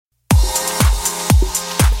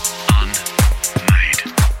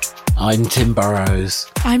I'm Tim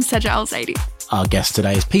Burrows. I'm Sajal Al-Zaidi. Our guest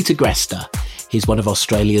today is Peter Greste. He's one of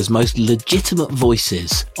Australia's most legitimate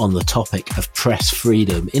voices on the topic of press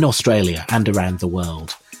freedom in Australia and around the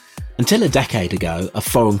world. Until a decade ago, a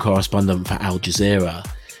foreign correspondent for Al Jazeera,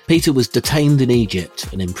 Peter was detained in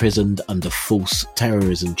Egypt and imprisoned under false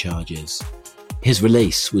terrorism charges. His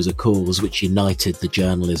release was a cause which united the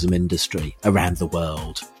journalism industry around the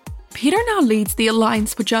world. Peter now leads the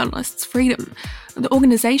Alliance for Journalists' Freedom. The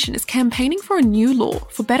organisation is campaigning for a new law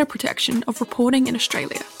for better protection of reporting in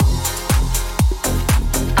Australia.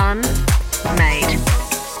 Unmade.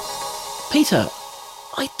 Peter,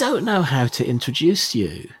 I don't know how to introduce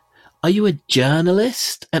you. Are you a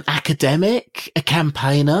journalist, an academic, a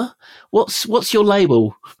campaigner? What's your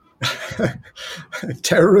label?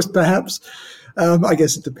 Terrorist, perhaps. I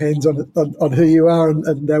guess it depends on who you are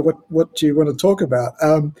and what you want to talk about.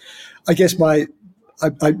 I guess my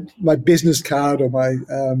business card or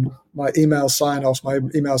my email sign-off, my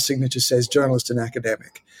email signature says journalist and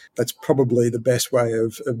academic. That's probably the best way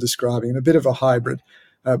of describing it. A bit of a hybrid.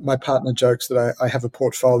 My partner jokes that I have a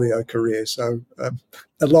portfolio career, so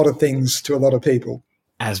a lot of things to a lot of people.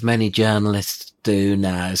 As many journalists do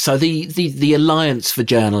now. So the Alliance for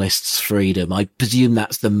Journalists' Freedom, I presume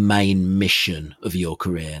that's the main mission of your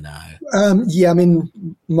career now.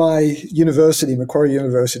 My university, Macquarie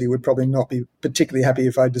University, would probably not be particularly happy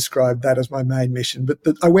if I described that as my main mission. But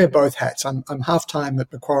I wear both hats. I'm half-time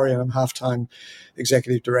at Macquarie and I'm half-time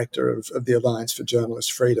executive director of the Alliance for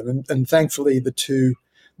Journalists' Freedom. And thankfully,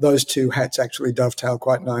 those two hats actually dovetail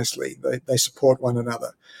quite nicely. They support one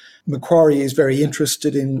another. Macquarie is very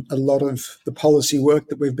interested in a lot of the policy work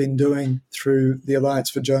that we've been doing through the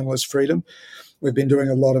Alliance for Journalists' Freedom. We've been doing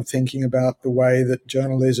a lot of thinking about the way that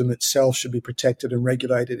journalism itself should be protected and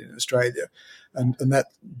regulated in Australia. And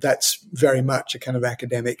that's very much a kind of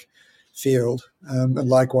academic field. And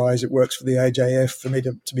likewise, it works for the AJF for me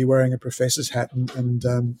to be wearing a professor's hat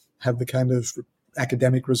and have the kind of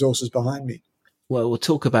academic resources behind me. Well, we'll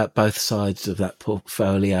talk about both sides of that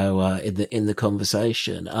portfolio in the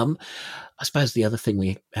conversation. I suppose the other thing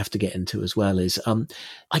we have to get into as well is,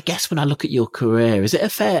 I guess when I look at your career, is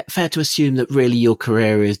it fair to assume that really your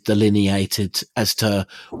career is delineated as to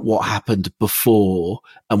what happened before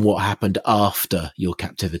and what happened after your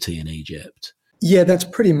captivity in Egypt? Yeah, that's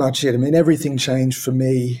pretty much it. I mean, everything changed for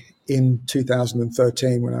me in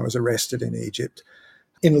 2013 when I was arrested in Egypt.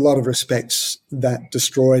 In a lot of respects, that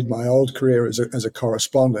destroyed my old career as a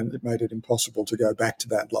correspondent. It made it impossible to go back to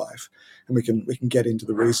that life, and we can get into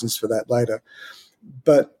the reasons for that later.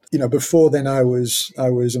 But before then, I was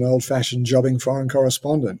an old-fashioned jobbing foreign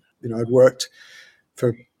correspondent. I'd worked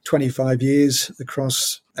for 25 years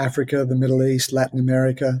across Africa, the Middle East, Latin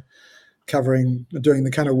America, doing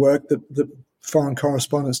the kind of work that foreign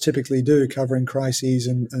correspondents typically do, covering crises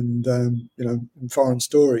and foreign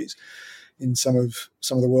stories in some of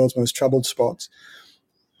the world's most troubled spots.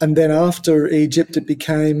 And then after Egypt,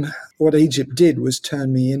 what Egypt did was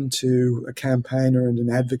turn me into a campaigner and an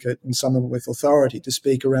advocate and someone with authority to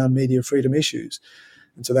speak around media freedom issues.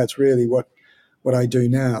 And so that's really what I do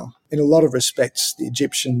now. In a lot of respects, the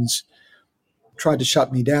Egyptians tried to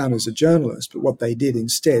shut me down as a journalist, but what they did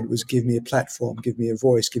instead was give me a platform, give me a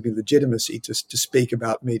voice, give me legitimacy to speak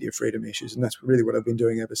about media freedom issues. And that's really what I've been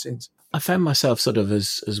doing ever since. I found myself sort of,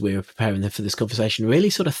 as we were preparing for this conversation, really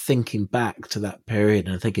sort of thinking back to that period.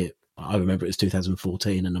 And I remember it was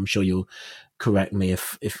 2014, and I'm sure you'll correct me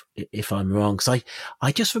if I'm wrong. Because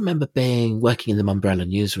I just remember working in the Umbrella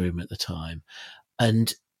newsroom at the time.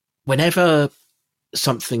 And whenever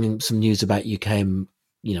some news about you came,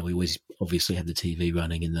 we always obviously had the TV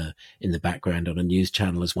running in the background on a news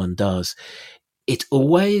channel, as one does. It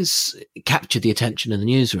always captured the attention in the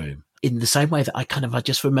newsroom in the same way that I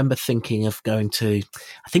just remember thinking of going to,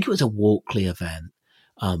 I think it was a Walkley event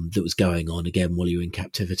that was going on again while you were in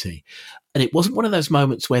captivity. And it wasn't one of those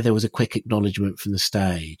moments where there was a quick acknowledgement from the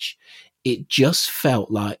stage. It just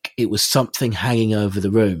felt like it was something hanging over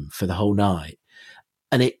the room for the whole night.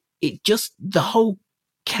 And the whole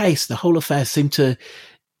case, the whole affair seemed to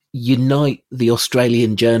unite the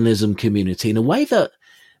Australian journalism community in a way that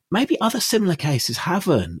maybe other similar cases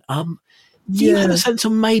haven't. Do you have a sense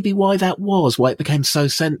of maybe why it became so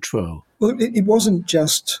central? Well, it wasn't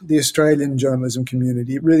just the Australian journalism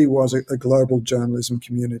community. It really was a global journalism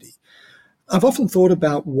community. I've often thought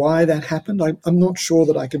about why that happened. I'm not sure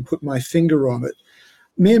that I can put my finger on it.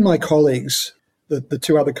 Me and my colleagues, the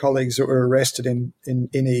two other colleagues that were arrested in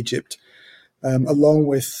Egypt, along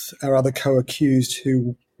with our other co-accused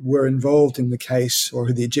who were involved in the case, or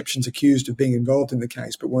who the Egyptians accused of being involved in the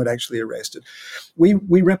case but weren't actually arrested. We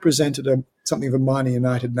represented something of a minor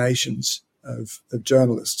United Nations of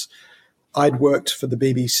journalists. I'd worked for the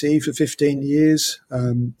BBC for 15 years.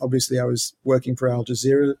 Obviously, I was working for Al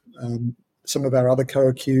Jazeera. Some of our other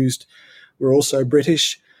co-accused were also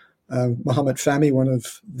British. Mohammed Fahmy, one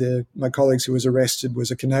of my colleagues who was arrested, was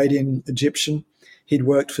a Canadian Egyptian. He'd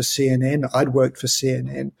worked for CNN. I'd worked for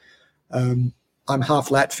CNN. I'm half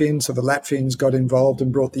Latvian, so the Latvians got involved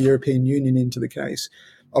and brought the European Union into the case.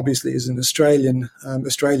 Obviously, as an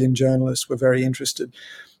Australian journalists were very interested.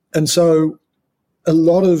 And so a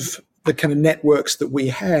lot of the kind of networks that we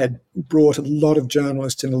had brought a lot of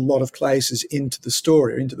journalists in a lot of places into the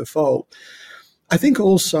story, into the fold. I think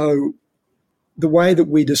also the way that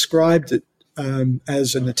we described it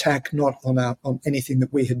as an attack not on anything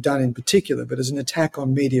that we had done in particular, but as an attack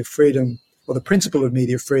on media freedom or the principle of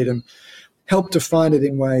media freedom, helped define it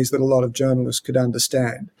in ways that a lot of journalists could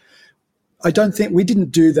understand. I don't think we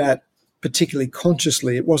didn't do that particularly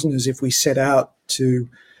consciously. It wasn't as if we set out to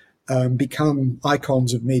become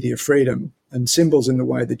icons of media freedom and symbols in the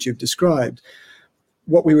way that you've described.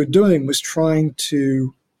 What we were doing was trying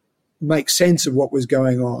to make sense of what was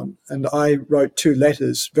going on. And I wrote 2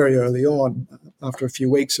 letters very early on, after a few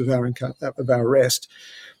weeks of our arrest,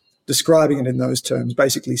 describing it in those terms,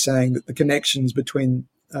 basically saying that the connections between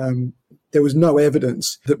there was no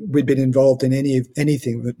evidence that we'd been involved in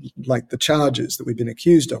anything that, like the charges that we'd been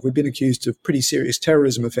accused of. We'd been accused of pretty serious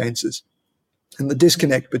terrorism offences. And the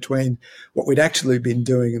disconnect between what we'd actually been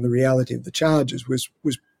doing and the reality of the charges was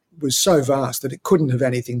so vast that it couldn't have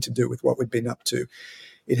anything to do with what we'd been up to.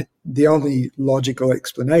 The only logical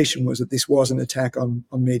explanation was that this was an attack on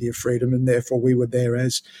media freedom, and therefore we were there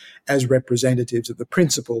as representatives of the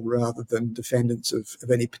principle rather than defendants of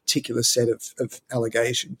any particular set of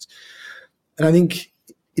allegations. And I think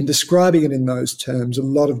in describing it in those terms, a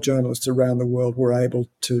lot of journalists around the world were able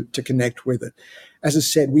to connect with it. As I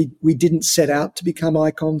said, we didn't set out to become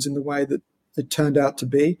icons in the way that it turned out to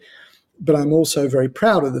be, but I'm also very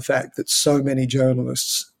proud of the fact that so many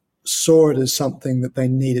journalists saw it as something that they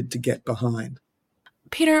needed to get behind.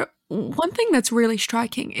 Peter, one thing that's really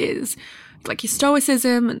striking is like your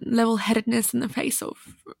stoicism and level-headedness in the face of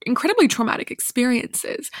incredibly traumatic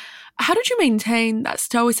experiences. How did you maintain that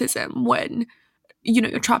stoicism when,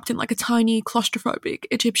 you're trapped in like a tiny claustrophobic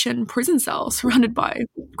Egyptian prison cell surrounded by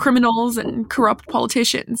criminals and corrupt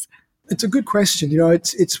politicians? It's a good question.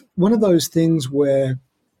 It's one of those things where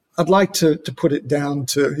I'd like to put it down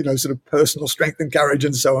to, sort of personal strength and courage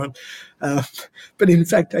and so on. But in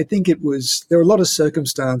fact, I think there were a lot of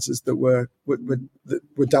circumstances that were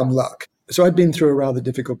dumb luck. So I'd been through a rather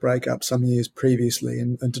difficult breakup some years previously,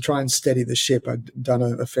 and to try and steady the ship, I'd done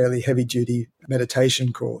a fairly heavy-duty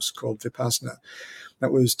meditation course called Vipassana.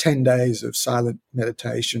 That was 10 days of silent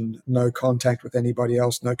meditation, no contact with anybody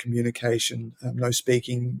else, no communication, no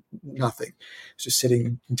speaking, nothing. It was just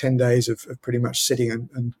sitting in 10 days of pretty much sitting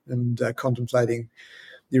and contemplating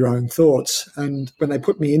your own thoughts. And when they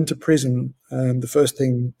put me into prison, the first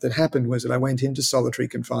thing that happened was that I went into solitary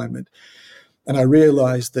confinement. And I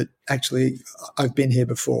realized that actually I've been here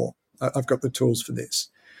before. I've got the tools for this.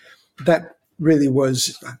 That really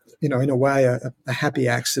was, in a way, a happy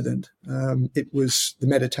accident. The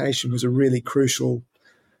meditation was a really crucial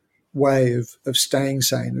way of staying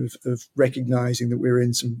sane, of recognizing that we were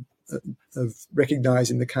in of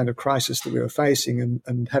recognizing the kind of crisis that we were facing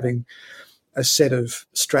and having a set of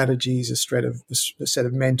strategies, a set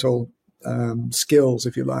of mental skills,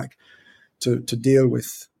 if you like, to deal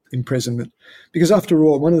with imprisonment. Because after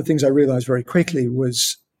all, one of the things I realized very quickly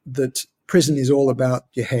was that prison is all about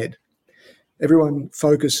your head. Everyone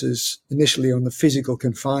focuses initially on the physical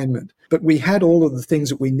confinement, but we had all of the things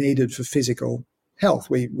that we needed for physical health.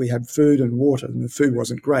 We had food and water, and the food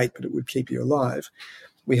wasn't great, but it would keep you alive.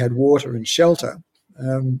 We had water and shelter.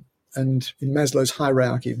 And in Maslow's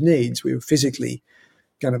hierarchy of needs, we were physically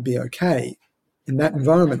going to be okay. In that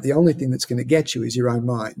environment, the only thing that's going to get you is your own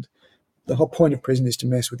mind. The whole point of prison is to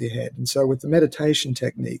mess with your head. And so with the meditation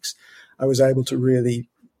techniques, I was able to really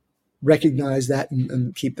recognize that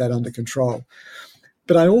and keep that under control.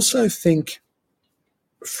 But I also think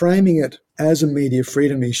framing it as a media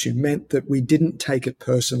freedom issue meant that we didn't take it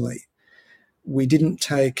personally. We didn't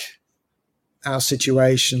take our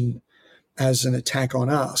situation as an attack on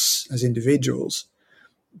us as individuals,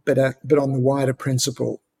 but on the wider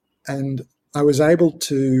principle. And I was able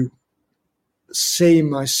to see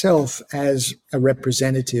myself as a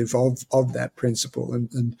representative of that principle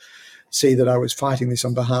and see that I was fighting this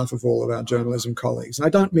on behalf of all of our journalism colleagues. And I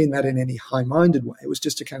don't mean that in any high-minded way. It was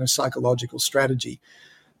just a kind of psychological strategy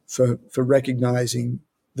for recognizing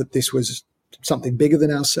that this was something bigger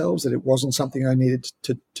than ourselves, that it wasn't something I needed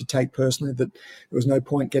to take personally, that there was no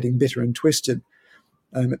point getting bitter and twisted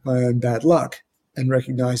at my own bad luck, and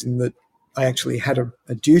recognizing that I actually had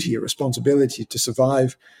a duty, a responsibility to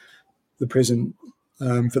survive the prison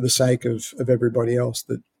for the sake of everybody else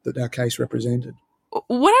that our case represented.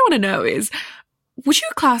 What I want to know is, would you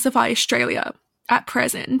classify Australia at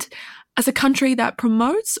present as a country that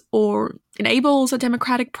promotes or enables a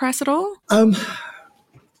democratic press at all?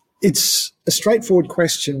 It's a straightforward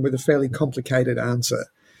question with a fairly complicated answer.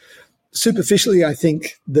 Superficially, I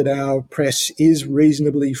think that our press is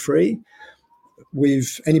reasonably free.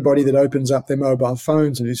 Anybody that opens up their mobile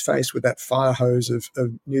phones and is faced with that fire hose of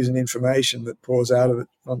news and information that pours out of it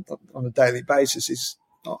on a daily basis is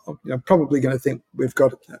probably going to think we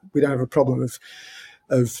don't have a problem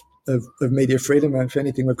of media freedom. If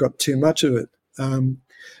anything, we've got too much of it.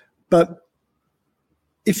 But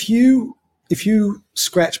if you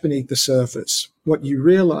scratch beneath the surface, what you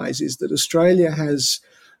realise is that Australia has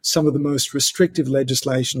some of the most restrictive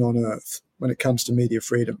legislation on earth when it comes to media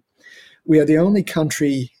freedom. We are the only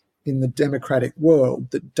country in the democratic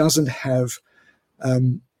world that doesn't have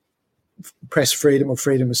press freedom or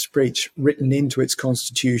freedom of speech written into its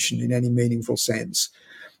constitution in any meaningful sense.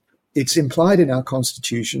 It's implied in our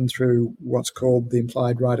constitution through what's called the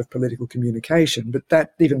implied right of political communication,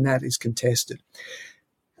 but even that is contested.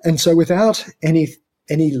 And so without any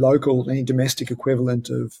domestic equivalent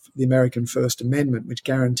of the American First Amendment, which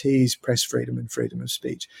guarantees press freedom and freedom of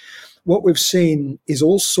speech, what we've seen is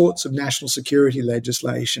all sorts of national security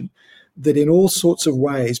legislation that in all sorts of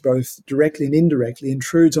ways, both directly and indirectly,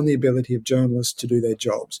 intrudes on the ability of journalists to do their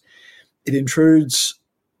jobs. It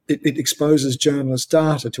exposes journalists'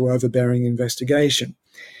 data to overbearing investigation.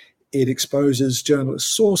 It exposes journalists'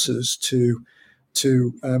 sources to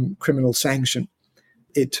criminal sanction.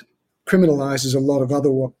 It criminalizes a lot of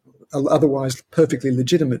otherwise perfectly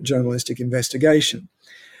legitimate journalistic investigation.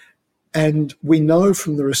 And we know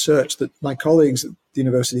from the research that my colleagues at the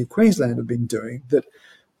University of Queensland have been doing that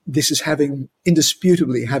this is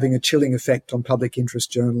indisputably having a chilling effect on public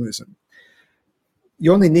interest journalism.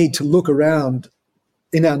 You only need to look around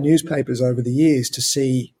in our newspapers over the years to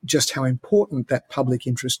see just how important that public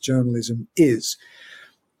interest journalism is.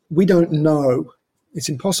 We don't know. It's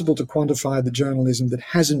impossible to quantify the journalism that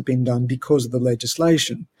hasn't been done because of the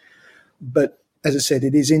legislation. But as I said,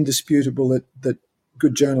 it is indisputable that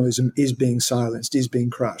good journalism is being silenced, is being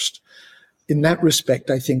crushed. In that respect,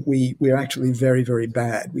 I think we're actually very, very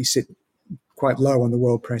bad. We sit quite low on the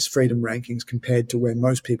World Press Freedom Rankings compared to where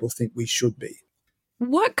most people think we should be.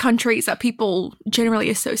 What countries that people generally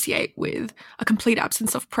associate with a complete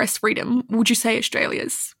absence of press freedom would you say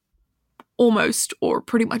Australia's almost or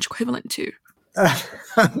pretty much equivalent to? Oh,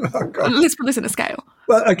 God. Let's put this in a scale.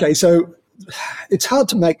 Well, okay, so it's hard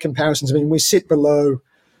to make comparisons. I mean, we sit below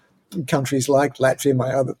countries like Latvia,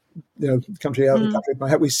 my other country,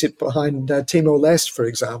 we sit behind Timor-Leste, for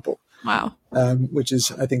example. Wow. Which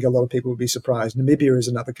is, I think a lot of people would be surprised. Namibia is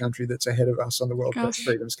another country that's ahead of us on the World Press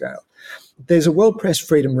Freedom scale. There's a World Press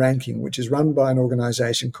Freedom ranking, which is run by an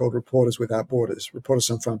organization called Reporters Without Borders, Reporters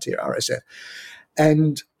Sans Frontières, RSF.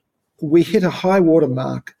 And we hit a high water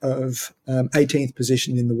mark of 18th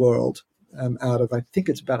position in the world out of, I think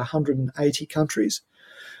it's about 180 countries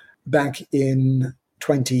back in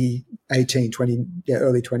 2018,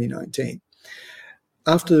 early 2019.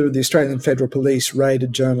 After the Australian Federal Police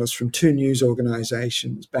raided journalists from two news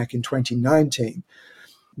organisations back in 2019,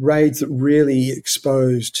 raids that really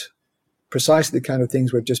exposed precisely the kind of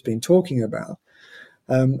things we've just been talking about,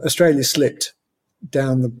 Australia slipped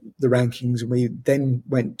down the rankings, and we then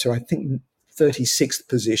went to, I think, 36th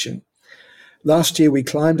position. Last year we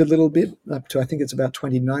climbed a little bit up to, I think it's about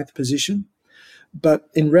 29th position. But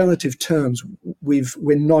in relative terms, we're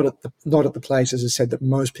not at the place, as I said, that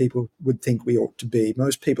most people would think we ought to be.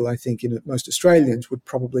 Most people, I think, most Australians would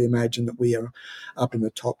probably imagine that we are up in the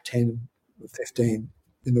top 10, 15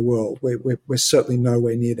 in the world. We're certainly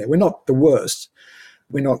nowhere near there. We're not the worst.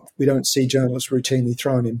 We don't see journalists routinely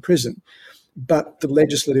thrown in prison. But the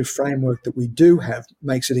legislative framework that we do have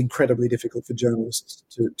makes it incredibly difficult for journalists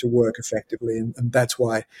to work effectively, and that's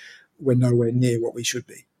why we're nowhere near what we should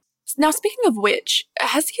be. Now, speaking of which,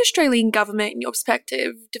 has the Australian government, in your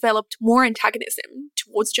perspective, developed more antagonism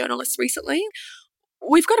towards journalists recently?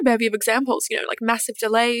 We've got a bevy of examples, like massive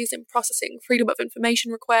delays in processing freedom of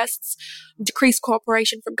information requests, decreased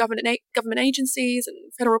cooperation from government agencies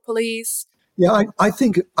and federal police. Yeah, I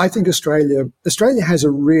think Australia has a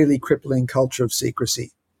really crippling culture of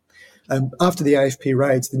secrecy. After the AFP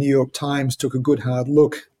raids, the New York Times took a good hard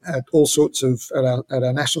look at all sorts of at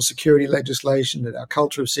our national security legislation, at our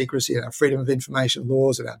culture of secrecy, at our freedom of information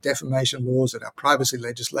laws, at our defamation laws, at our privacy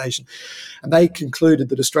legislation, and they concluded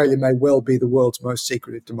that Australia may well be the world's most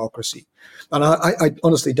secretive democracy. And I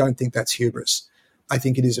honestly don't think that's hubris. I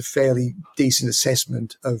think it is a fairly decent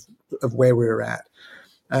assessment of where we're at.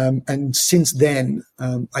 And since then,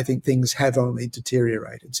 I think things have only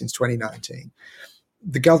deteriorated since 2019.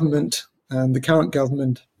 The government, the current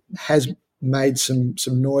government, has made some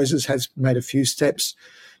noises, has made a few steps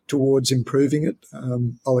towards improving it.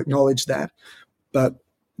 I'll acknowledge that. But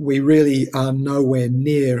we really are nowhere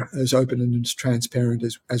near as open and as transparent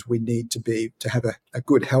as we need to be to have a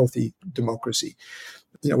good, healthy democracy.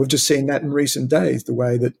 We've just seen that in recent days, the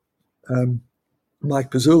way that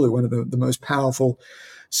Mike Pezulu, one of the most powerful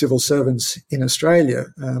civil servants in Australia,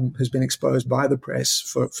 has been exposed by the press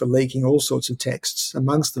for leaking all sorts of texts,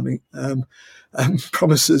 amongst them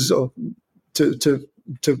promises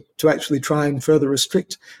to actually try and further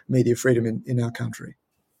restrict media freedom in our country.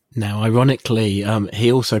 Now, ironically,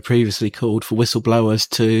 he also previously called for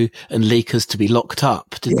whistleblowers and leakers to be locked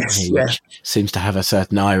up, didn't he? Yeah. Which seems to have a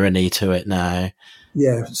certain irony to it now.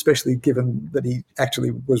 Yeah, especially given that he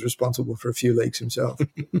actually was responsible for a few leaks himself.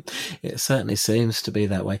 It certainly seems to be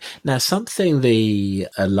that way. Now, something the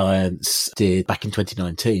Alliance did back in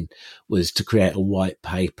 2019 was to create a white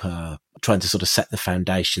paper trying to sort of set the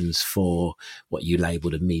foundations for what you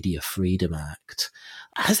labelled a Media Freedom Act.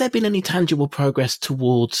 Has there been any tangible progress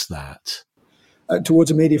towards that?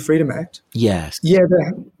 Towards a Media Freedom Act? Yes. Yeah,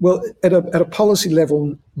 well, at a policy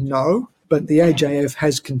level, no. But the AJF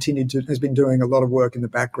has been doing a lot of work in the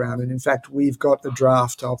background. And in fact, we've got a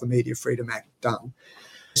draft of the Media Freedom Act done.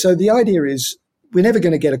 So the idea is we're never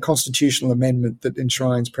going to get a constitutional amendment that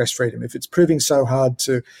enshrines press freedom. If it's proving so hard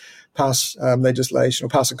to pass legislation or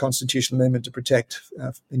pass a constitutional amendment to protect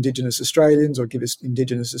Indigenous Australians or give us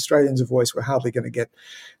Indigenous Australians a voice, we're hardly going to get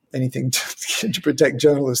anything to protect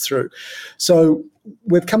journalists through. So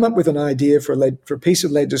we've come up with an idea for a piece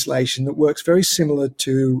of legislation that works very similar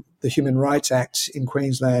to the Human Rights Acts in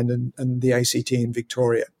Queensland and the ACT in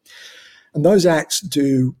Victoria. And those acts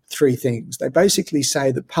do three things. They basically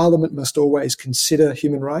say that Parliament must always consider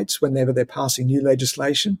human rights whenever they're passing new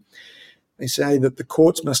legislation. They say that the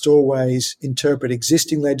courts must always interpret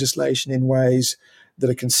existing legislation in ways that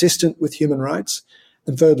are consistent with human rights.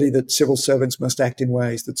 And thirdly, that civil servants must act in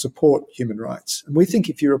ways that support human rights. And we think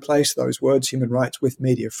if you replace those words, human rights, with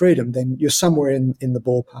media freedom, then you're somewhere in the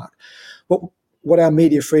ballpark. What our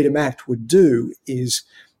Media Freedom Act would do is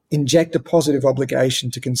inject a positive obligation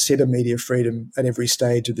to consider media freedom at every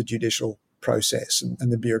stage of the judicial process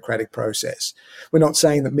and the bureaucratic process. We're not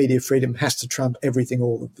saying that media freedom has to trump everything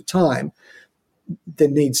all of the time. There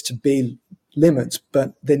needs to be limits,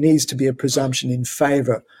 but there needs to be a presumption in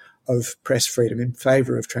favour of press freedom, in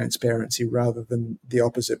favour of transparency, rather than the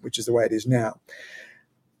opposite, which is the way it is now.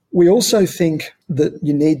 We also think that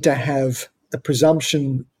you need to have a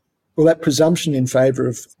presumption, well, that presumption in favour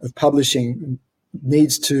of publishing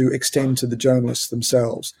needs to extend to the journalists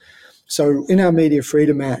themselves. So in our Media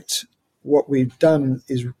Freedom Act, what we've done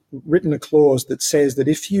is written a clause that says that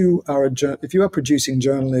if you are producing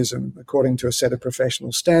journalism according to a set of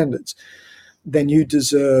professional standards, then you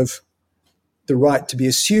deserve the right to be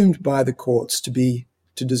assumed by the courts to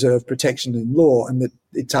deserve protection in law, and that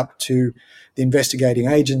it's up to the investigating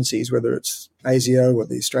agencies, whether it's ASIO or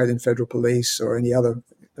the Australian Federal Police or any other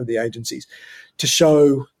of the agencies, to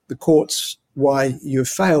show the courts why you have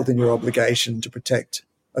failed in your obligation to protect,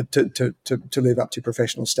 to live up to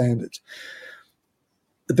professional standards.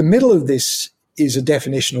 At the middle of this is a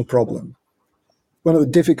definitional problem. One of the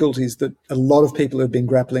difficulties that a lot of people have been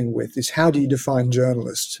grappling with is how do you define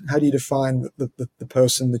journalist? How do you define the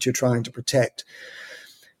person that you're trying to protect?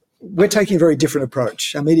 We're taking a very different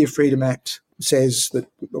approach. Our Media Freedom Act says that,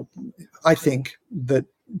 I think, that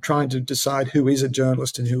trying to decide who is a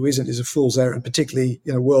journalist and who isn't is a fool's errand, particularly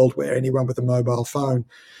in a world where anyone with a mobile phone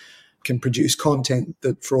can produce content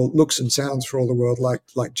that looks and sounds for all the world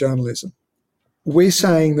like journalism. We're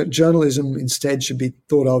saying that journalism instead should be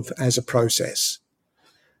thought of as a process,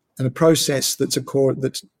 and a process that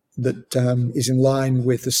is in line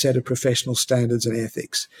with a set of professional standards and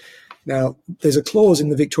ethics. Now, there's a clause in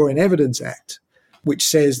the Victorian Evidence Act which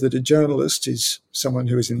says that a journalist is someone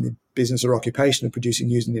who is in the business or occupation of producing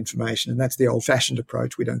news and information, and that's the old-fashioned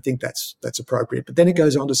approach. We don't think that's appropriate. But then it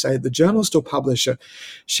goes on to say the journalist or publisher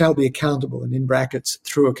shall be accountable, and in brackets,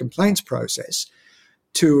 through a complaints process,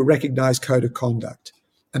 to a recognised code of conduct.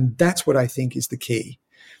 And that's what I think is the key.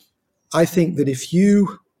 I think that if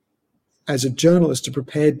you, as a journalist, are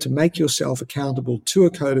prepared to make yourself accountable to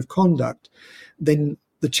a code of conduct, then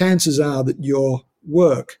the chances are that your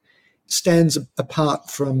work stands apart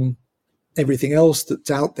from everything else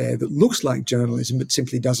that's out there that looks like journalism but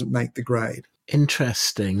simply doesn't make the grade.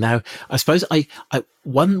 Interesting. Now, I suppose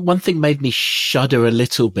one thing made me shudder a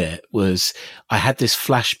little bit was I had this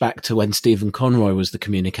flashback to when Stephen Conroy was the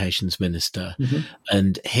communications minister,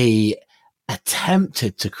 and he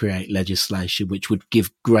attempted to create legislation which would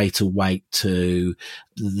give greater weight to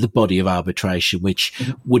the body of arbitration, which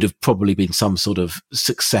would have probably been some sort of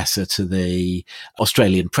successor to the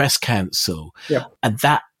Australian Press Council. Yeah. And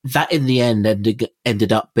that in the end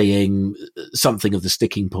ended up being something of the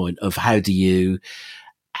sticking point of how do you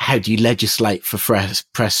legislate for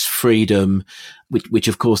press freedom, which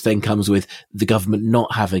of course then comes with the government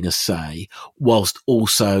not having a say, whilst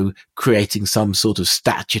also creating some sort of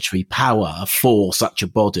statutory power for such a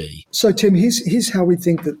body. So, Tim, here's how we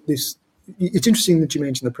think that this. It's interesting that you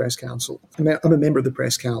mentioned the Press Council. I'm a member of the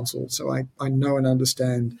Press Council, so I know and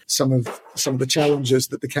understand some of the challenges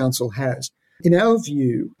that the council has. In our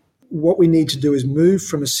view, what we need to do is move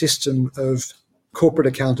from a system of corporate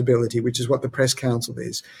accountability, which is what the Press Council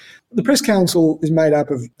is. The Press Council is made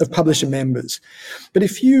up of publisher members. But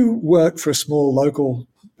if you work for a small local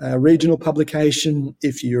regional publication,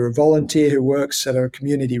 if you're a volunteer who works at a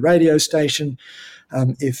community radio station,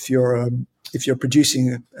 if you're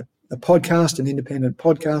producing a podcast, an independent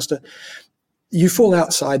podcaster, you fall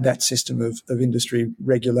outside that system of industry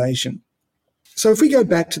regulation. So if we go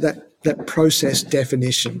back to that process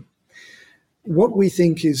definition, what we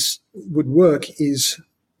think would work is,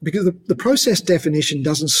 because the process definition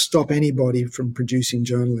doesn't stop anybody from producing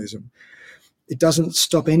journalism. It doesn't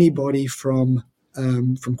stop anybody from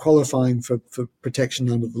qualifying for protection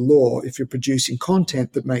under the law if you're producing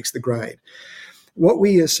content that makes the grade. What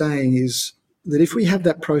we are saying is that if we have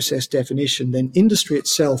that process definition, then industry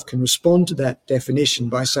itself can respond to that definition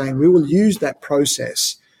by saying we will use that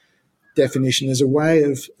process definition as a way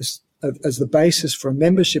of as the basis for a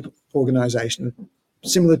membership organisation,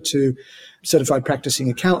 similar to certified practicing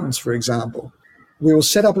accountants, for example. We will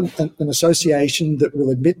set up an association that will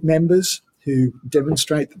admit members who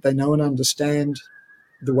demonstrate that they know and understand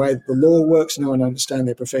the way that the law works, know and understand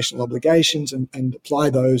their professional obligations, and apply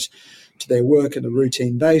those to their work on a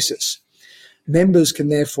routine basis. Members can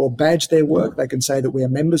therefore badge their work. They can say that we are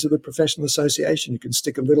members of the professional association. You can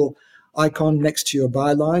stick a little icon next to your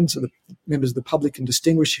byline so that members of the public can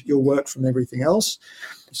distinguish your work from everything else.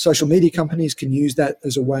 Social media companies can use that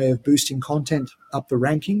as a way of boosting content up the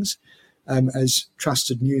rankings as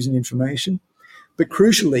trusted news and information. But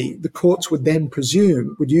crucially, the courts would then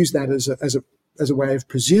use that as a way of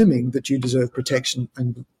presuming that you deserve protection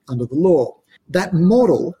under the law. That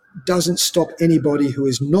model doesn't stop anybody who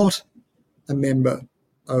is not a member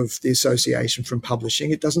of the association from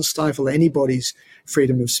publishing. It doesn't stifle anybody's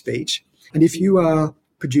freedom of speech. And if you are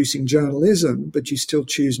producing journalism, but you still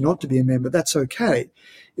choose not to be a member, that's okay.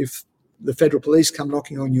 If the federal police come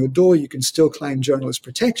knocking on your door, you can still claim journalist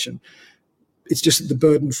protection. It's just that the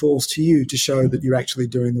burden falls to you to show that you're actually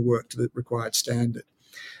doing the work to the required standard.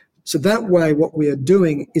 So that way, what we are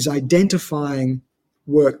doing is identifying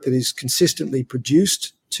work that is consistently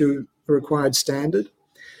produced to a required standard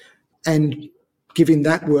and giving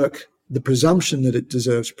that work the presumption that it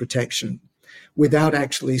deserves protection without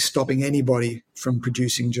actually stopping anybody from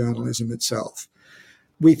producing journalism itself.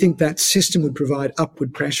 We think that system would provide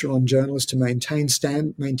upward pressure on journalists to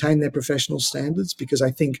maintain their professional standards, because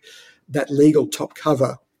I think that legal top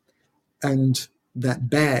cover and that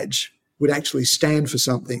badge would actually stand for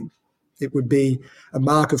something. It would be a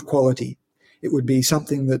mark of quality. It would be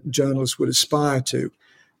something that journalists would aspire to.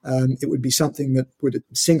 It would be something that would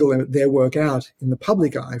single their work out in the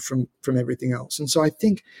public eye from everything else. And so I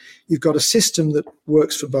think you've got a system that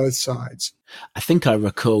works for both sides. I think I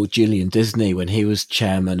recall Julian Disney, when he was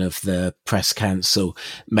chairman of the Press Council,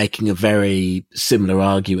 making a very similar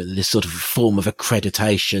argument that this sort of form of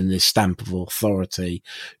accreditation, this stamp of authority,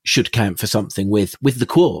 should count for something with the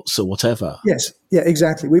courts or whatever. Yes, yeah,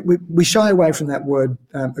 exactly. We shy away from that word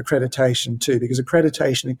accreditation too, because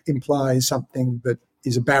accreditation implies something that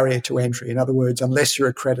is a barrier to entry. In other words, unless you're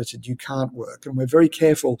accredited, you can't work. And we're very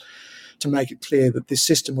careful to make it clear that this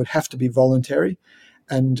system would have to be voluntary,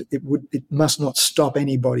 and it must not stop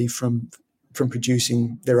anybody from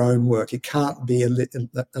producing their own work. It can't be a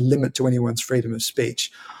limit to anyone's freedom of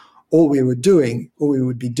speech. All we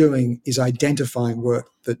would be doing is identifying work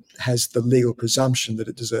that has the legal presumption that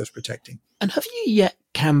it deserves protecting. And have you yet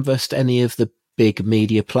canvassed any of the big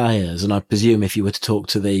media players? And I presume if you were to talk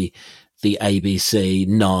to the ABC,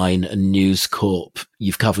 Nine and News Corp,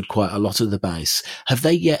 you've covered quite a lot of the base. Have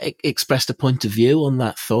they yet expressed a point of view on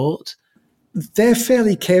that thought? They're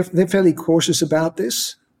fairly cautious about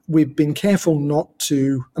this. We've been careful not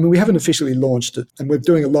to. I mean, we haven't officially launched it, and we're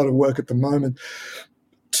doing a lot of work at the moment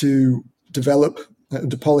to develop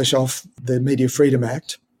to polish off the Media Freedom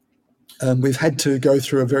Act. We've had to go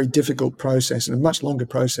through a very difficult process, and a much longer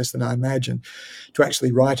process than I imagined, to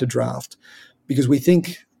actually write a draft, because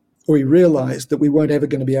we realised that we weren't ever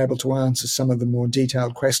going to be able to answer some of the more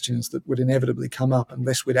detailed questions that would inevitably come up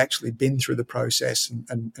unless we'd actually been through the process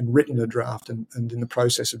and written a draft, and in the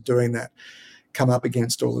process of doing that, come up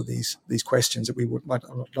against all of these questions that we might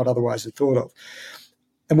not otherwise have thought of.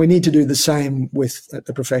 And we need to do the same with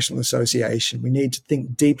a professional association. We need to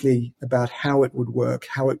think deeply about how it would work,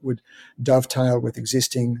 how it would dovetail with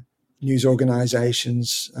existing news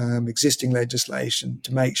organisations, existing legislation,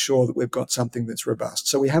 to make sure that we've got something that's robust.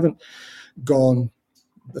 So we haven't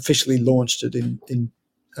officially launched it and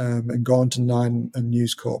gone to Nine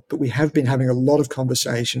News Corp, but we have been having a lot of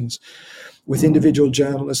conversations with individual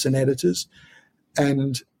journalists and editors.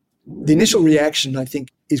 And the initial reaction, I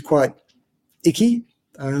think, is quite icky.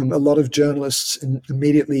 A lot of journalists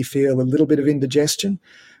immediately feel a little bit of indigestion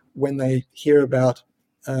when they hear about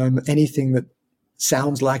anything that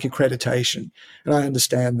sounds like accreditation, and I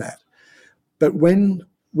understand that. But when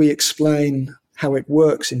we explain how it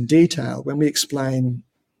works in detail, when we explain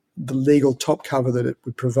the legal top cover that it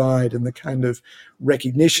would provide and the kind of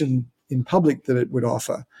recognition in public that it would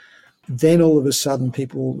offer, then all of a sudden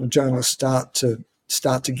journalists start to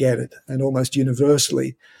get it, and almost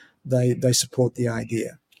universally they support the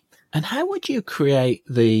idea. And how would you create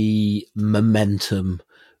the momentum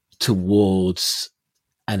towards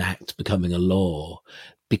an act becoming a law?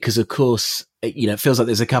 Because, of course, it feels like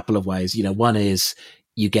there's a couple of ways. One is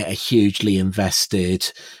you get a hugely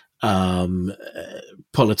invested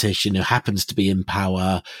politician who happens to be in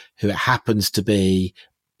power, who it happens to be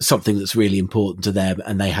something that's really important to them,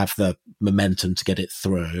 and they have the momentum to get it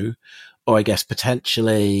through. Or I guess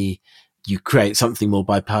potentially you create something more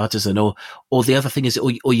bipartisan, or the other thing is,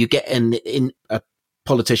 or you get in a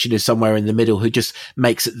politician who's somewhere in the middle who just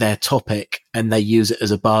makes it their topic and they use it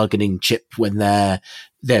as a bargaining chip when they're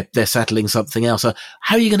settling something else. So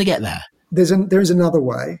how are you going to get there? There is another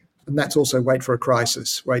way, and that's also wait for a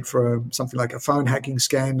crisis, wait for something like a phone hacking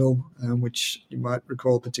scandal, which you might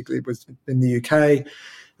recall particularly was in the UK.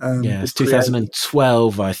 It's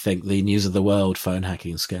 2012, I think, the News of the World phone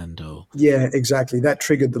hacking scandal. Yeah, exactly. That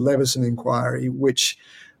triggered the Leveson inquiry, which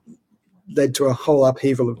led to a whole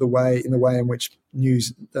upheaval of the way in which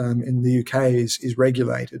news in the UK is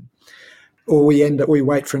regulated. Or we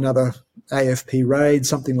wait for another AFP raid,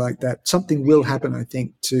 something like that. Something will happen, I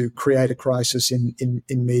think, to create a crisis in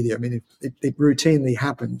media. I mean, it routinely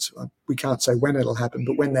happens. We can't say when it'll happen,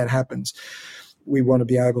 but when that happens, we want to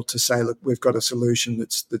be able to say, look, we've got a solution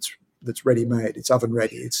that's ready-made. It's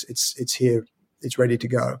oven-ready. It's here. It's ready to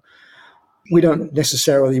go. We don't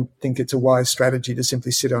necessarily think it's a wise strategy to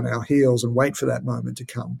simply sit on our heels and wait for that moment to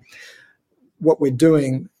come. What we're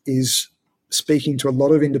doing is speaking to a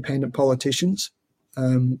lot of independent politicians.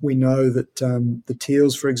 We know that the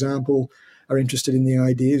Teals, for example, are interested in the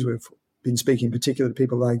ideas. We've been speaking particularly to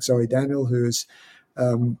people like Zoe Daniel, who is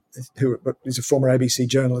a former ABC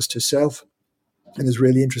journalist herself and is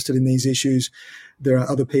really interested in these issues. There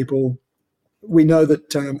are other people. We know that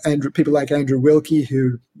people like Andrew Wilkie,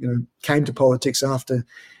 who came to politics after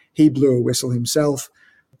he blew a whistle himself,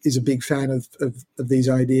 is a big fan of these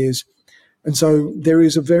ideas. And so there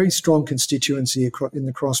is a very strong constituency in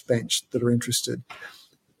the crossbench that are interested.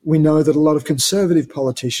 We know that a lot of conservative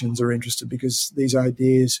politicians are interested because these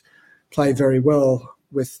ideas play very well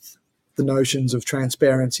with the notions of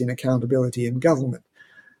transparency and accountability in government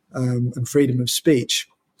and freedom of speech.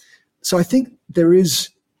 So I think there is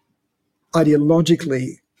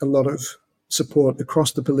ideologically a lot of support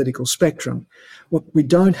across the political spectrum. What we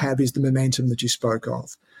don't have is the momentum that you spoke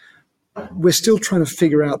of. We're still trying to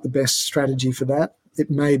figure out the best strategy for that.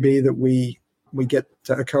 It may be that we get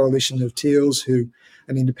a coalition of Teals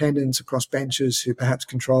and independents across benches who perhaps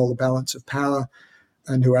control the balance of power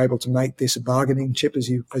and who are able to make this a bargaining chip, as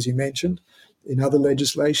you mentioned, in other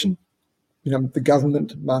legislation. The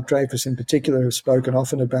government, Mark Dreyfus in particular, has spoken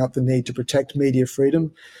often about the need to protect media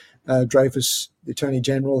freedom. Dreyfus, the Attorney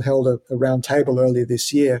General, held a round table earlier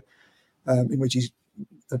this year in which he's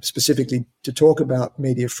specifically to talk about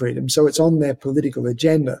media freedom. So it's on their political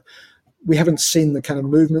agenda. We haven't seen the kind of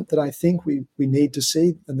movement that I think we need to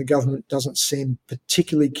see, and the government doesn't seem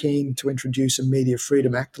particularly keen to introduce a Media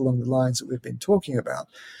Freedom Act along the lines that we've been talking about.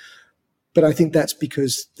 But I think that's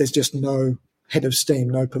because there's just no head of steam,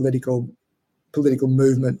 no political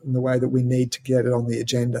movement in the way that we need to get it on the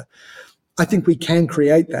agenda. I think we can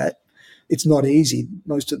create that. It's not easy.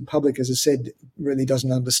 Most of the public, as I said, really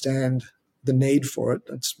doesn't understand the need for it.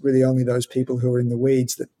 It's really only those people who are in the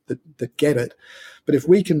weeds that get it. But if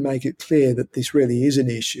we can make it clear that this really is an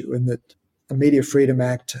issue and a Media Freedom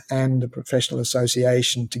Act and a professional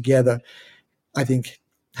association together, I think,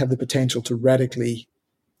 have the potential to radically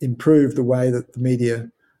improve the way that the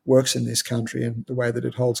media works in this country and the way that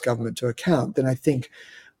it holds government to account, then I think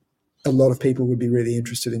a lot of people would be really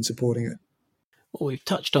interested in supporting it. Well, we've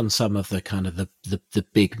touched on some of the kind of the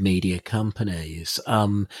big media companies.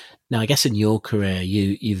 Now, I guess in your career,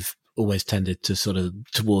 you've always tended to sort of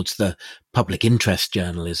towards the public interest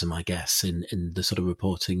journalism, I guess, in the sort of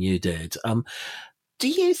reporting you did. Do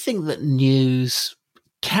you think that news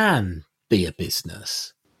can be a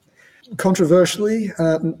business? Controversially,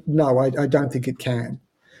 no, I don't think it can.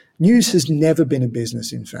 News has never been a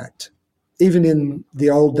business, in fact. Even in the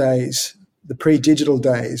old days, the pre-digital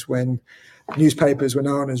days, when newspapers were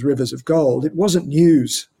known as rivers of gold, it wasn't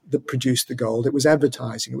news that produced the gold, it was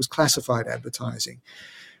advertising, it was classified advertising.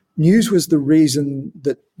 News was the reason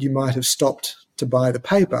that you might have stopped to buy the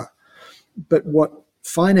paper. But what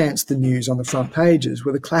financed the news on the front pages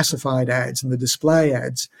were the classified ads and the display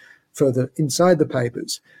ads further inside the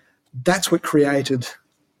papers. That's what created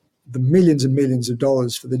the millions and millions of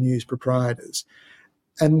dollars for the news proprietors.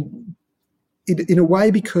 And in a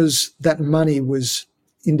way, because that money was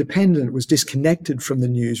independent, was disconnected from the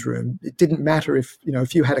newsroom, it didn't matter if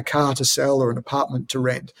you had a car to sell or an apartment to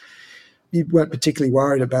rent. You weren't particularly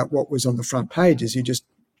worried about what was on the front pages. You just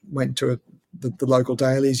went to the local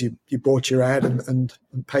dailies, you bought your ad and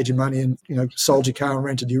paid your money and sold your car and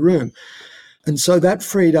rented your room. And so that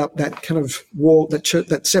freed up that kind of wall,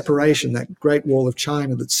 that separation, that Great Wall of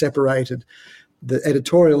China that separated the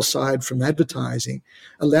editorial side from advertising,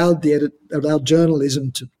 allowed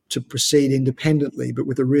journalism to proceed independently, but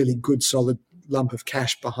with a really good, solid lump of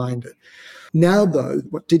cash behind it. Now, though,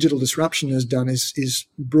 what digital disruption has done is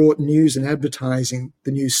brought news and advertising,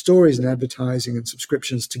 the news stories and advertising and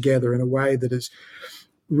subscriptions together in a way that has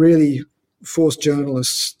really forced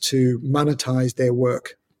journalists to monetize their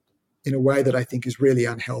work in a way that I think is really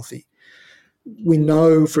unhealthy. We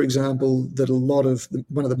know, for example, that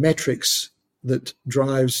one of the metrics that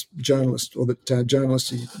drives journalists, or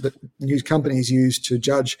that news companies use to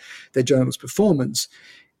judge their journalists' performance,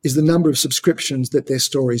 is the number of subscriptions that their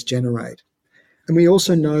stories generate. And we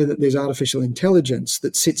also know that there's artificial intelligence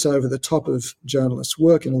that sits over the top of journalists'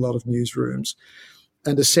 work in a lot of newsrooms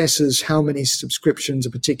and assesses how many subscriptions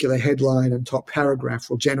a particular headline and top paragraph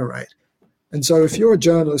will generate. And so if you're a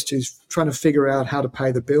journalist who's trying to figure out how to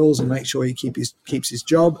pay the bills and make sure he keeps his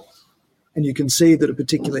job, and you can see that a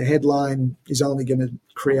particular headline is only going to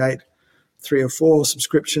create 3 or 4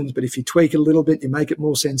 subscriptions, but if you tweak it a little bit, you make it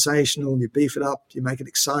more sensational, you beef it up, you make it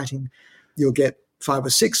exciting, you'll get 5 or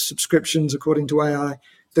 6 subscriptions according to AI,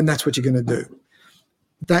 then that's what you're going to do.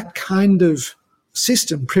 That kind of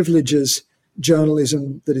system privileges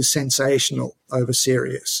journalism that is sensational over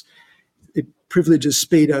serious. It privileges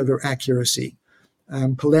speed over accuracy,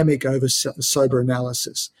 polemic over sober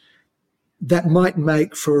analysis. That might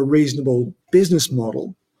make for a reasonable business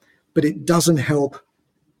model, but it doesn't help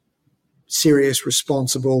serious,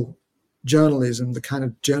 responsible journalism, the kind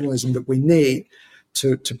of journalism that we need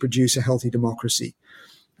to produce a healthy democracy.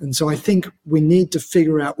 And so I think we need to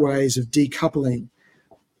figure out ways of decoupling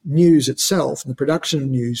news itself and the production of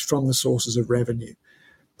news from the sources of revenue.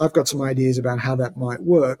 I've got some ideas about how that might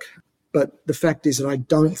work, but the fact is that I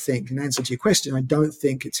don't think, in answer to your question, I don't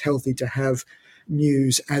think it's healthy to have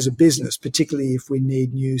news as a business, particularly if we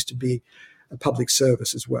need news to be a public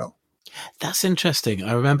service as well. That's interesting.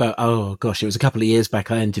 I remember, it was a couple of years back,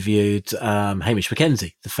 I interviewed Hamish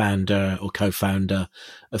McKenzie, the founder or co-founder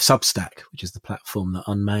of Substack, which is the platform that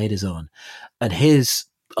Unmade is on. And his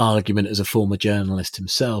argument as a former journalist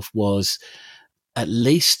himself was, at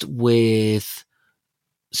least with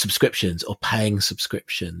subscriptions or paying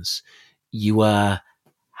subscriptions, you were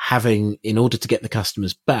having, in order to get the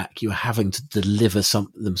customers back, you were having to deliver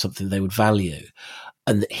something they would value.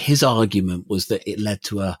 And his argument was that it led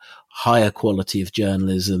to a higher quality of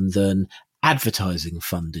journalism than advertising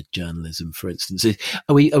funded journalism, for instance.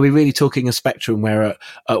 Are we really talking a spectrum where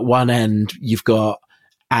at one end you've got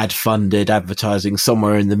ad funded advertising,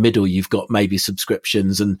 somewhere in the middle you've got maybe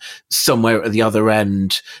subscriptions, and somewhere at the other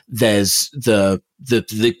end there's the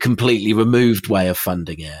completely removed way of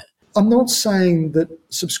funding it? I'm not saying that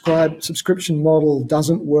subscription model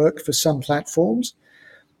doesn't work for some platforms.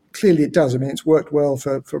 Clearly it does. I mean, it's worked well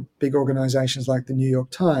for big organizations like the New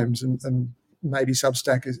York Times, and maybe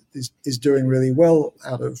Substack is doing really well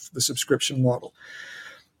out of the subscription model.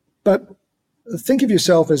 But think of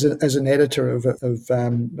yourself as an editor of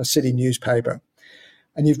a city newspaper,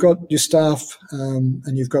 and you've got your staff,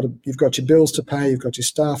 and you've got your bills to pay, you've got your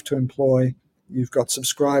staff to employ, you've got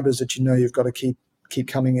subscribers that you've got to keep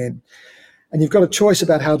coming in. And you've got a choice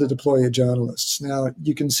about how to deploy your journalists. Now,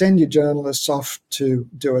 you can send your journalists off to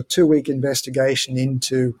do a 2-week investigation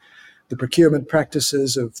into the procurement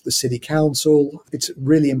practices of the city council. It's a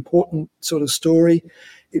really important sort of story.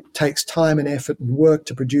 It takes time and effort and work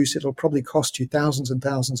to produce it. It'll probably cost you thousands and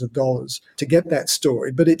thousands of dollars to get that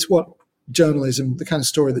story. But it's what journalism, the kind of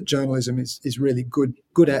story that journalism is really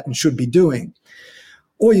good at and should be doing.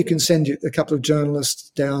 Or you can send a couple of journalists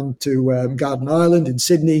down to Garden Island in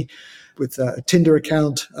Sydney with a Tinder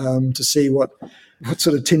account to see what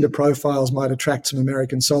sort of Tinder profiles might attract some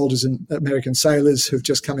American soldiers and American sailors who've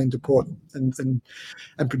just come into port and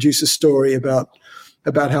produce a story about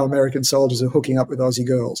how American soldiers are hooking up with Aussie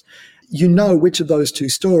girls. You know which of those two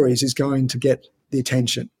stories is going to get the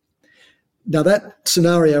attention. Now, that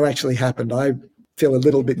scenario actually happened. I feel a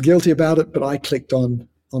little bit guilty about it, but I clicked on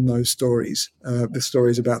those stories, the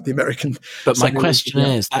stories about the American. But my question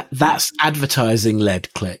is, that's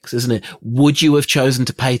advertising-led clicks, isn't it? Would you have chosen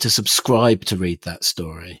to pay to subscribe to read that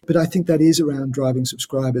story? But I think that is around driving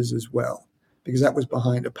subscribers as well, because that was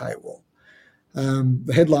behind a paywall.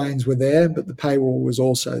 The headlines were there, but the paywall was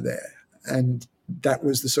also there. And that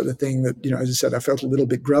was the sort of thing that, as I said, I felt a little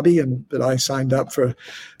bit grubby, but I signed up for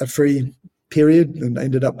a free period and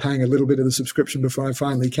ended up paying a little bit of the subscription before I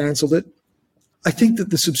finally cancelled it. I think that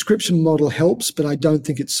the subscription model helps, but I don't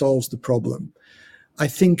think it solves the problem. I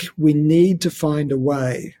think we need to find a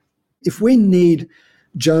way. If we need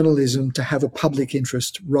journalism to have a public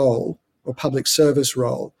interest role or public service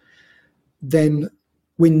role, then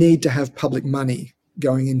we need to have public money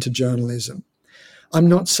going into journalism. I'm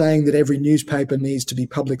not saying that every newspaper needs to be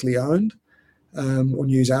publicly owned or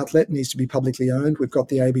news outlet needs to be publicly owned. We've got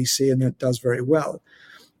the ABC, and that does very well.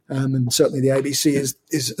 And certainly the ABC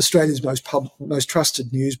is Australia's most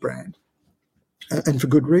trusted news brand, and for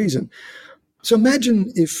good reason. So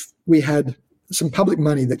imagine if we had some public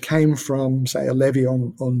money that came from, say, a levy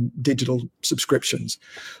on digital subscriptions,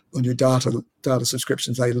 on your data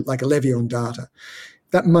subscriptions, like a levy on data.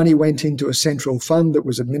 That money went into a central fund that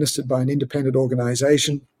was administered by an independent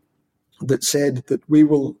organisation that said that we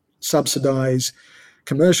will subsidise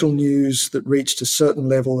commercial news that reached a certain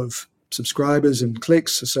level of subscribers and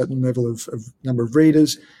clicks, a certain level of number of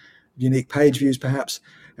readers, unique page views perhaps,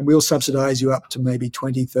 and we'll subsidise you up to maybe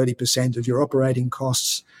 20, 30% of your operating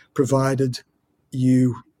costs, provided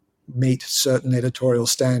you meet certain editorial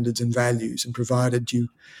standards and values, and provided you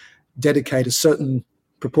dedicate a certain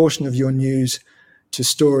proportion of your news to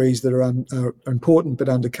stories that are important but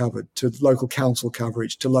undercovered, to local council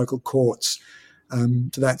coverage, to local courts,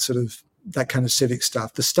 to that kind of civic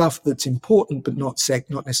stuff, the stuff that's important but not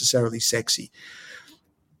necessarily sexy.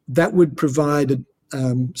 That would provide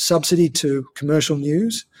subsidy to commercial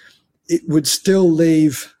news. It would still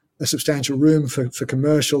leave a substantial room for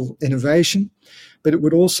commercial innovation, but it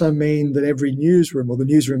would also mean that every newsroom, or the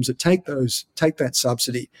newsrooms that take that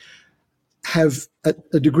subsidy, have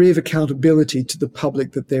a degree of accountability to the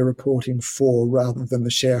public that they're reporting for, rather than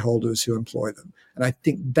the shareholders who employ them. And I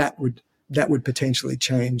think that would potentially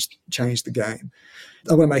change the game.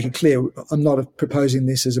 I want to make it clear, I'm not proposing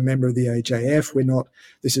this as a member of the AJF.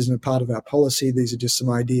 This isn't a part of our policy. These are just some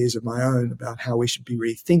ideas of my own about how we should be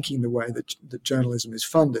rethinking the way that journalism is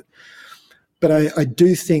funded. But I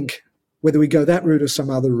do think, whether we go that route or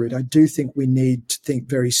some other route, I do think we need to think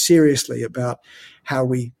very seriously about how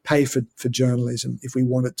we pay for journalism if we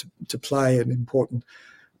want it to play an important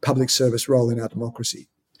public service role in our democracy.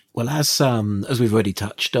 Well, as we've already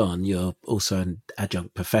touched on, you're also an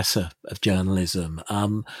adjunct professor of journalism.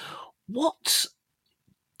 What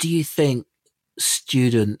do you think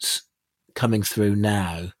students coming through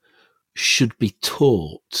now should be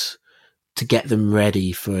taught to get them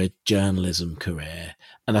ready for a journalism career?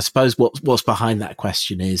 And I suppose what's behind that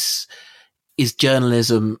question is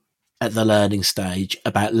journalism at the learning stage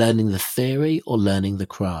about learning the theory or learning the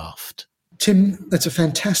craft? Tim, that's a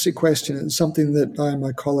fantastic question, and something that I and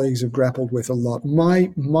my colleagues have grappled with a lot.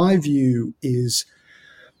 My view is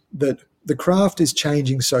that the craft is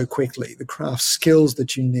changing so quickly, the craft skills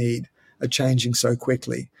that you need are changing so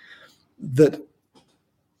quickly, that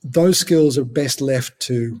those skills are best left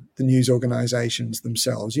to the news organisations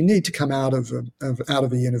themselves. You need to come out of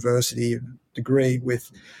a university degree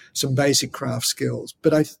with some basic craft skills.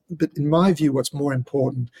 But in my view, what's more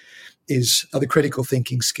important are the critical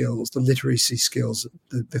thinking skills, the literacy skills,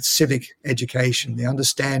 the civic education, the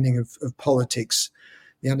understanding of politics,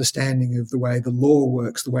 the understanding of the way the law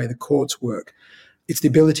works, the way the courts work. It's the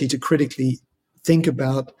ability to critically think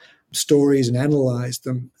about stories and analyse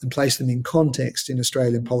them and place them in context in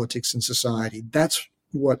Australian politics and society. That's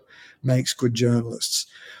what makes good journalists.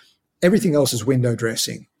 Everything else is window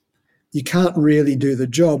dressing. You can't really do the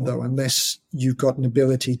job, though, unless you've got an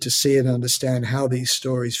ability to see and understand how these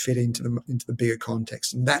stories fit into the bigger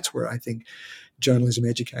context. And that's where I think journalism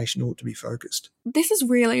education ought to be focused. This is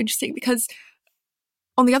really interesting because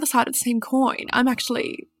on the other side of the same coin, I'm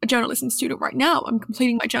actually a journalism student right now. I'm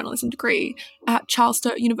completing my journalism degree at Charles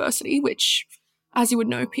Sturt University, which, as you would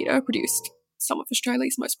know, Peter, produced some of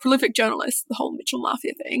Australia's most prolific journalists, the whole Mitchell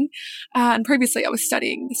Mafia thing. And previously I was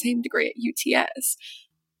studying the same degree at UTS.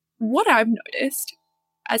 What I've noticed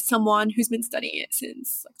as someone who's been studying it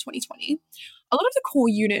since 2020, a lot of the core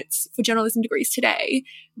units for journalism degrees today,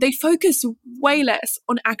 they focus way less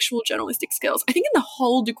on actual journalistic skills. I think in the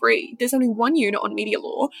whole degree, there's only one unit on media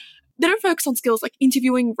law. They don't focus on skills like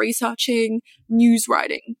interviewing, researching, news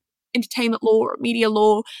writing, entertainment law, or media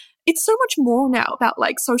law. It's so much more now about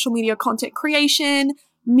social media content creation,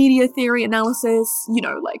 media theory analysis,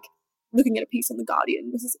 looking at a piece on The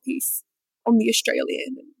Guardian versus a piece on The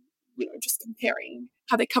Australian, and just comparing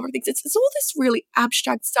how they cover things. It's all this really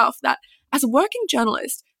abstract stuff that, as a working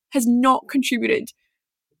journalist, has not contributed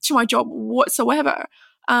to my job whatsoever.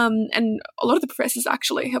 And a lot of the professors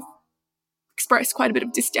actually have expressed quite a bit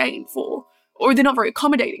of disdain for, or they're not very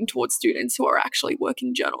accommodating towards students who are actually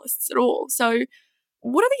working journalists at all. So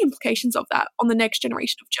what are the implications of that on the next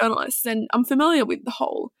generation of journalists? And I'm familiar with the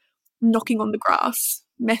whole knocking on the grass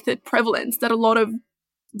method prevalence that a lot of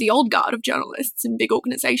the old guard of journalists in big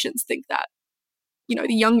organizations think that, the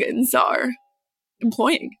youngins are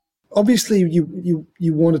employing. Obviously,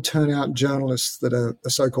 you want to turn out journalists that are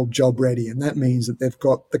so-called job ready, and that means that they've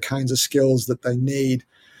got the kinds of skills that they need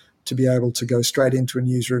to be able to go straight into a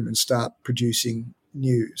newsroom and start producing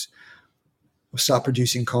news or start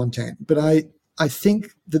producing content. But I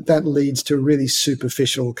think that leads to a really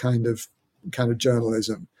superficial kind of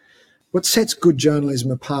journalism. What sets good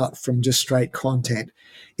journalism apart from just straight content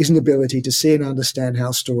is an ability to see and understand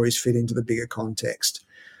how stories fit into the bigger context.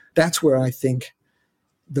 That's where I think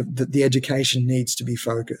the education needs to be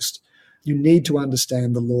focused. You need to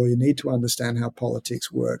understand the law. You need to understand how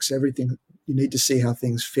politics works. Everything, you need to see how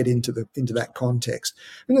things fit into that context.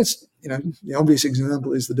 And that's, the obvious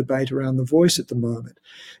example is the debate around The Voice at the moment.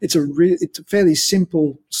 It's a fairly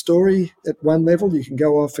simple story at one level. You can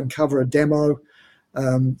go off and cover a demo,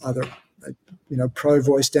 either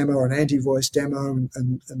pro-voice demo or an anti-voice demo,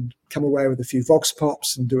 and come away with a few vox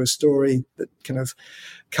pops and do a story that kind of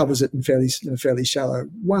covers it in a fairly shallow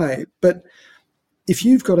way. But if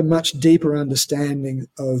you've got a much deeper understanding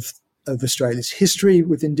of Australia's history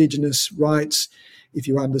with Indigenous rights, if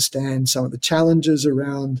you understand some of the challenges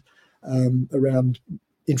around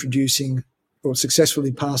introducing or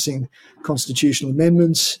successfully passing constitutional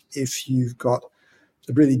amendments, if you've got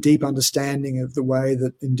a really deep understanding of the way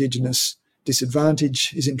that Indigenous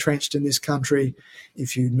disadvantage is entrenched in this country,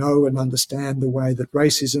 if you know and understand the way that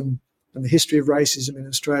racism and the history of racism in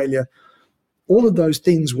Australia, all of those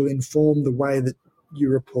things will inform the way that you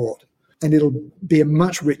report. And it'll be a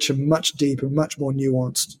much richer, much deeper, much more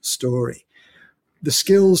nuanced story. The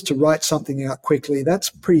skills to write something out quickly,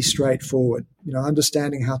 that's pretty straightforward.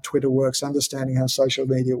 Understanding how Twitter works, understanding how social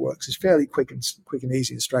media works is fairly quick and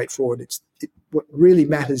easy and straightforward. What really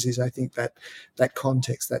matters is, I think, that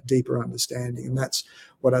context, that deeper understanding. And that's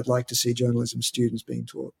what I'd like to see journalism students being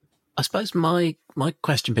taught. I suppose my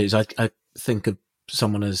question, Peter, is I think of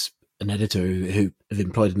someone as an editor who have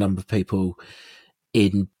employed a number of people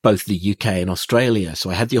in both the UK and Australia.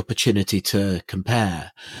 So I had the opportunity to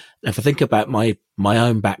compare. If I think about my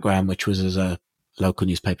own background, which was as a local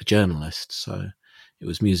newspaper journalist, so it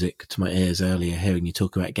was music to my ears earlier hearing you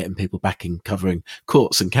talk about getting people back in covering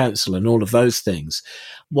courts and council and all of those things.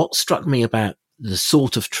 What struck me about the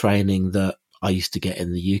sort of training that I used to get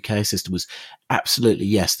in the UK system was absolutely,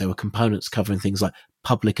 yes, there were components covering things like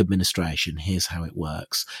public administration. Here's how it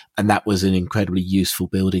works. And that was an incredibly useful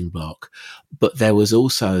building block. But there was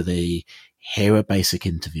also here are basic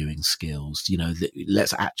interviewing skills.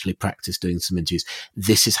 Let's actually practice doing some interviews.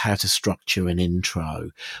 This is how to structure an intro,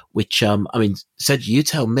 which, said you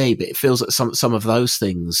tell me, but it feels like some of those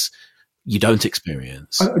things you don't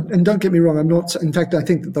experience. And don't get me wrong, I'm not. In fact, I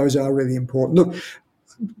think that those are really important. Look,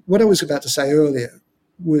 what I was about to say earlier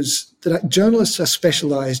was that journalists are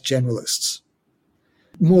specialized generalists.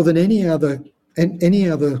 More than any other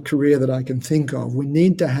career that I can think of, we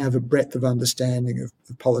need to have a breadth of understanding of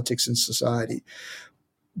politics and society.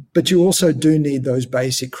 But you also do need those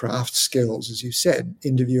basic craft skills, as you said,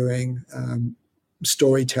 interviewing,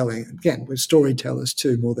 storytelling. Again, we're storytellers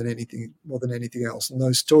too, more than anything else. And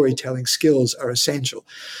those storytelling skills are essential.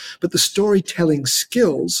 But the storytelling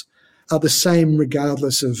skills are the same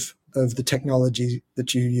regardless of the technology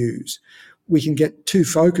that you use. we can get too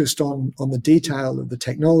focused on the detail of the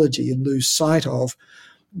technology and lose sight of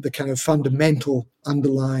the kind of fundamental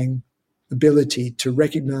underlying ability to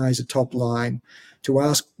recognize a top line, to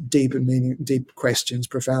ask deep questions,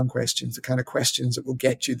 profound questions, the kind of questions that will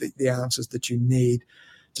get you the answers that you need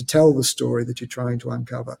to tell the story that you're trying to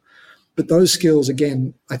uncover. But those skills,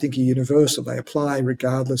 again, I think are universal. They apply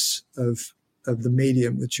regardless of the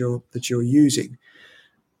medium that you're using.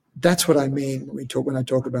 That's what I mean when I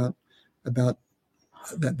talk about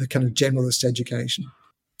the kind of generalist education.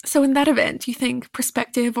 So in that event, you think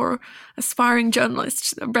prospective or aspiring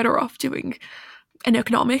journalists are better off doing an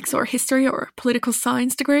economics or history or political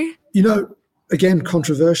science degree? Again,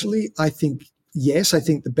 controversially, I think yes. I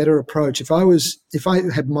think the better approach, if I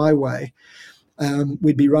had my way,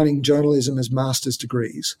 we'd be running journalism as master's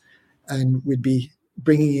degrees, and we'd be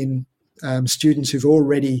bringing in students who've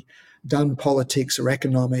already done politics or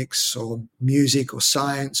economics or music or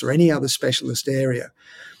science or any other specialist area.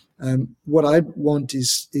 What I want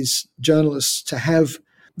is journalists to have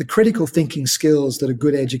the critical thinking skills that a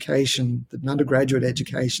good education, that an undergraduate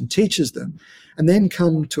education teaches them, and then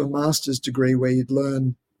come to a master's degree where you'd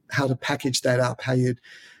learn how to package that up, how you'd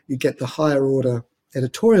get the higher order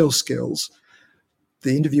editorial skills,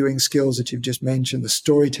 the interviewing skills that you've just mentioned, the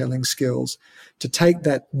storytelling skills, to take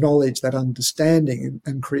that knowledge, that understanding,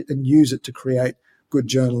 and use it to create good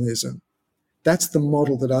journalism. That's the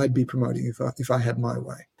model that I'd be promoting if I had my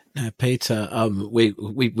way. Now, Peter,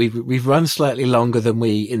 we've run slightly longer than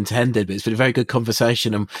we intended, but it's been a very good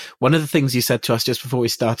conversation. And one of the things you said to us just before we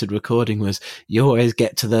started recording was you always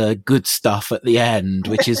get to the good stuff at the end,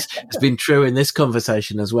 which has been true in this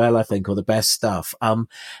conversation as well, I think, or the best stuff.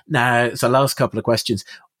 Now, so last couple of questions.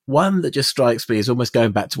 One that just strikes me is almost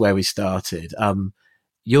going back to where we started.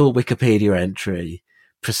 Your Wikipedia entry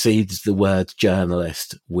precedes the word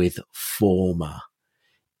journalist with former.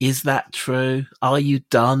 Is that true? Are you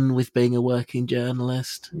done with being a working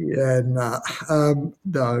journalist? Yeah, no,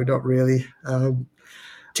 not really.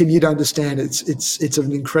 Tim, you'd understand it's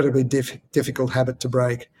an incredibly difficult habit to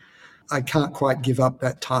break. I can't quite give up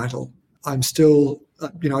that title. I'm still,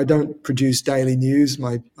 I don't produce daily news.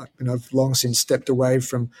 I've long since stepped away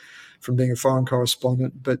from being a foreign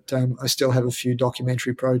correspondent, but I still have a few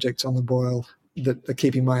documentary projects on the boil that are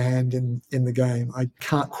keeping my hand in the game. I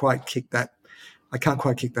can't quite kick the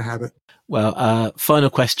habit. Well, final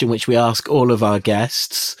question, which we ask all of our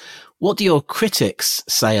guests. What do your critics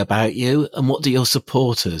say about you, and what do your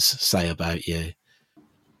supporters say about you?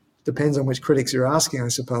 Depends on which critics you're asking, I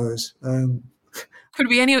suppose. Could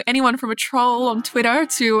be anyone from a troll on Twitter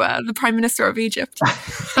to the Prime Minister of Egypt.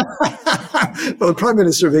 Well, the Prime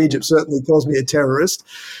Minister of Egypt certainly calls me a terrorist.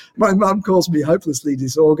 My mum calls me hopelessly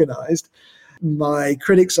disorganised. My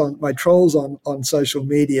trolls on social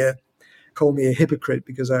media call me a hypocrite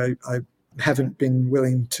because I haven't been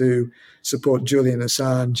willing to support Julian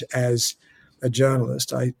Assange as a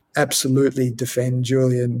journalist. I absolutely defend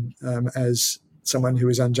Julian as someone who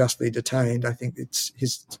is unjustly detained. I think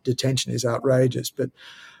his detention is outrageous, but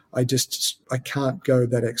I can't go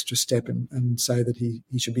that extra step and say that he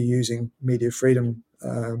should be using media freedom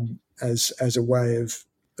as a way of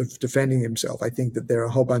defending himself. I think that there are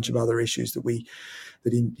a whole bunch of other issues that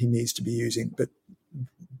he needs to be using, but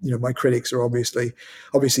my critics are obviously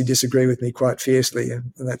disagree with me quite fiercely,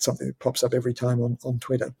 and that's something that pops up every time on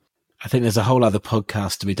Twitter. I think there's a whole other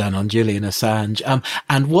podcast to be done on Julian Assange.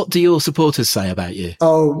 And what do your supporters say about you?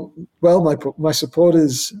 Oh, well, my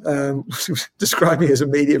supporters describe me as a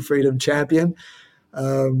media freedom champion,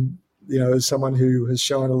 as someone who has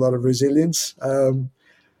shown a lot of resilience, over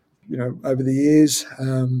the years,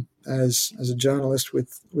 as a journalist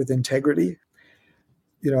with integrity.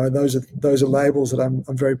 Those are labels that I'm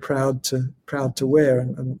very proud to wear,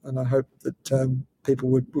 and I hope that people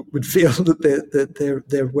would feel that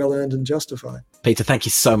they're well earned and justified. Peter, thank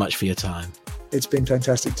you so much for your time. It's been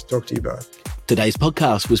fantastic to talk to you both. Today's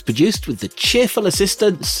podcast was produced with the cheerful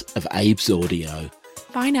assistance of Abe's Audio.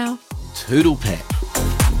 Bye now. Toodle pip.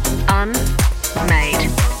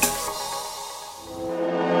 Unmade.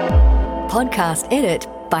 Podcast edit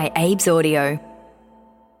by Abe's Audio.